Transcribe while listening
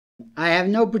I have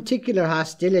no particular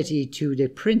hostility to the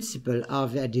principle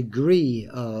of a degree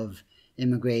of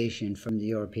immigration from the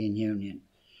European Union.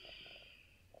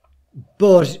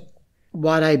 But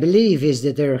what I believe is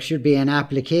that there should be an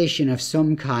application of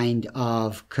some kind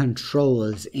of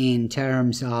controls in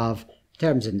terms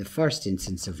in the first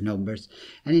instance of numbers,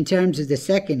 and in terms of the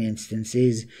second instance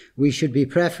is we should be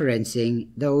preferencing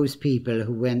those people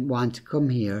who want to come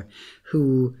here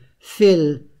who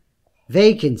fill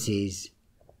vacancies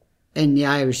in the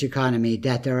Irish economy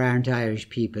that there aren't Irish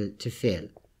people to fill.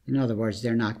 In other words,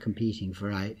 they're not competing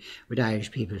with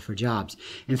Irish people for jobs.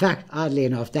 In fact, oddly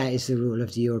enough, that is the rule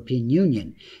of the European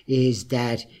Union, is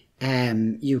that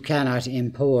you cannot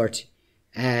import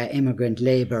immigrant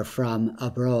labour from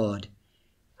abroad,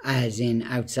 as in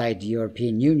outside the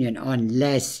European Union,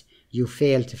 unless you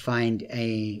fail to find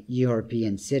a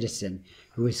European citizen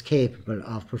who is capable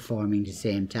of performing the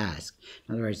same task.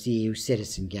 In other words, the EU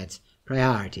citizen gets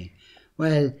priority.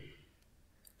 Well,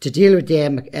 to deal with the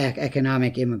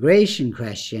economic immigration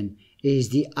question is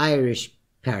the Irish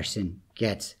person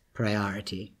gets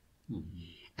priority. Mm-hmm.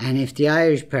 And if the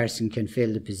Irish person can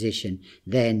fill the position,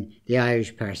 then the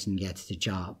Irish person gets the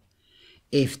job.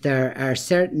 If there are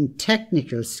certain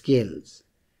technical skills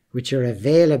which are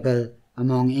available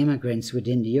among immigrants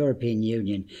within the European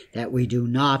Union that we do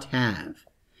not have,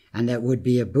 and that would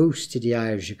be a boost to the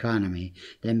Irish economy,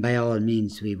 then by all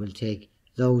means we will take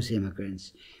those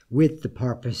immigrants with the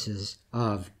purposes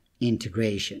of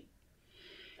integration.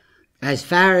 As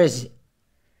far as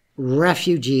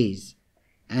refugees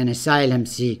and asylum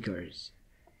seekers,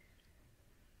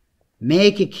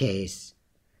 make a case.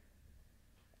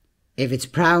 If it's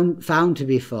found to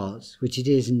be false, which it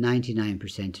is in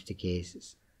 99% of the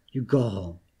cases, you go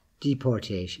home.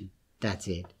 Deportation. That's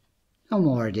it. No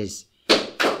more of this.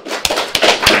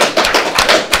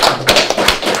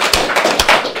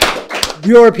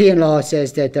 European law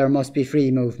says that there must be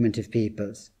free movement of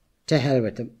peoples. To hell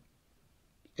with them.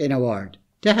 In a word.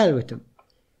 To hell with them.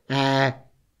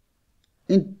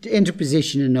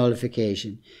 Interposition and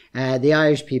nullification. The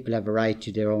Irish people have a right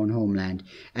to their own homeland,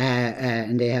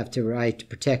 and they have the right to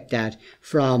protect that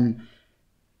from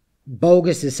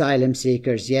bogus asylum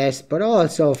seekers, yes, but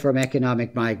also from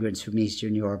economic migrants from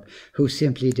Eastern Europe who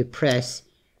simply depress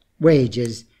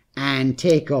wages and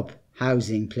take up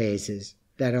housing places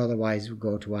that otherwise would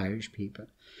go to Irish people.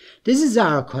 This is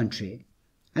our country,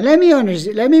 and let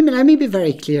me be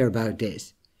very clear about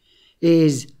this.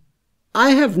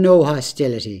 I have no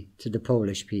hostility to the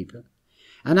Polish people,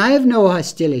 and I have no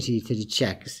hostility to the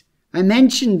Czechs. I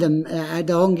mentioned them, the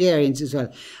Hungarians as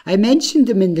well. I mentioned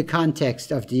them in the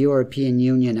context of the European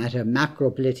Union at a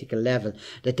macro-political level,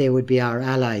 that they would be our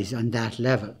allies on that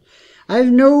level. I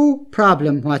have no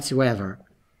problem whatsoever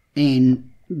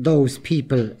in those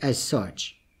people as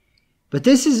such. But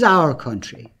this is our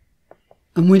country,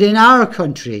 and within our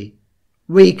country,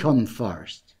 we come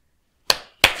first.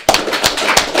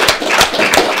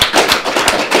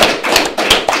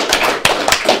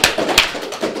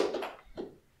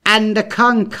 And the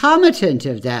concomitant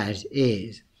of that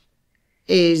is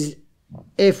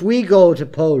if we go to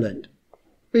Poland,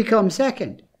 we come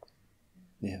second.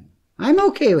 Yeah. I'm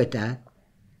okay with that,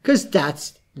 because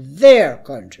that's their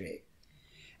country.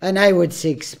 And I would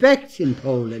expect in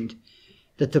Poland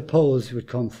that the Poles would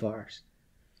come first.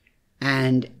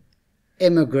 And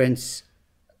immigrants,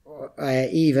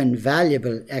 even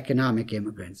valuable economic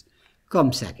immigrants,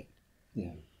 come second.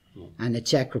 Yeah. And the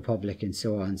Czech Republic and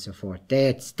so on and so forth.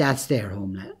 That's their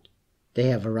homeland. They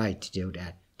have a right to do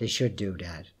that. They should do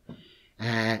that.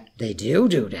 They do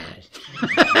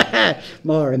that.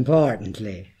 More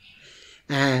importantly.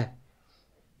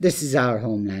 This is our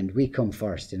homeland. We come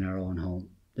first in our own home.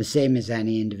 The same as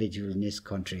any individual in this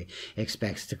country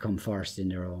expects to come first in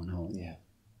their own home. Yeah.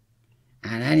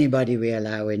 And anybody we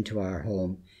allow into our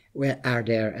home are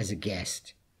there as a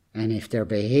guest. And if their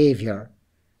behaviour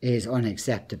is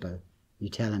unacceptable, you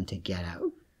tell them to get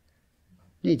out.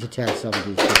 You need to tell some of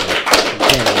these people to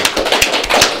get out.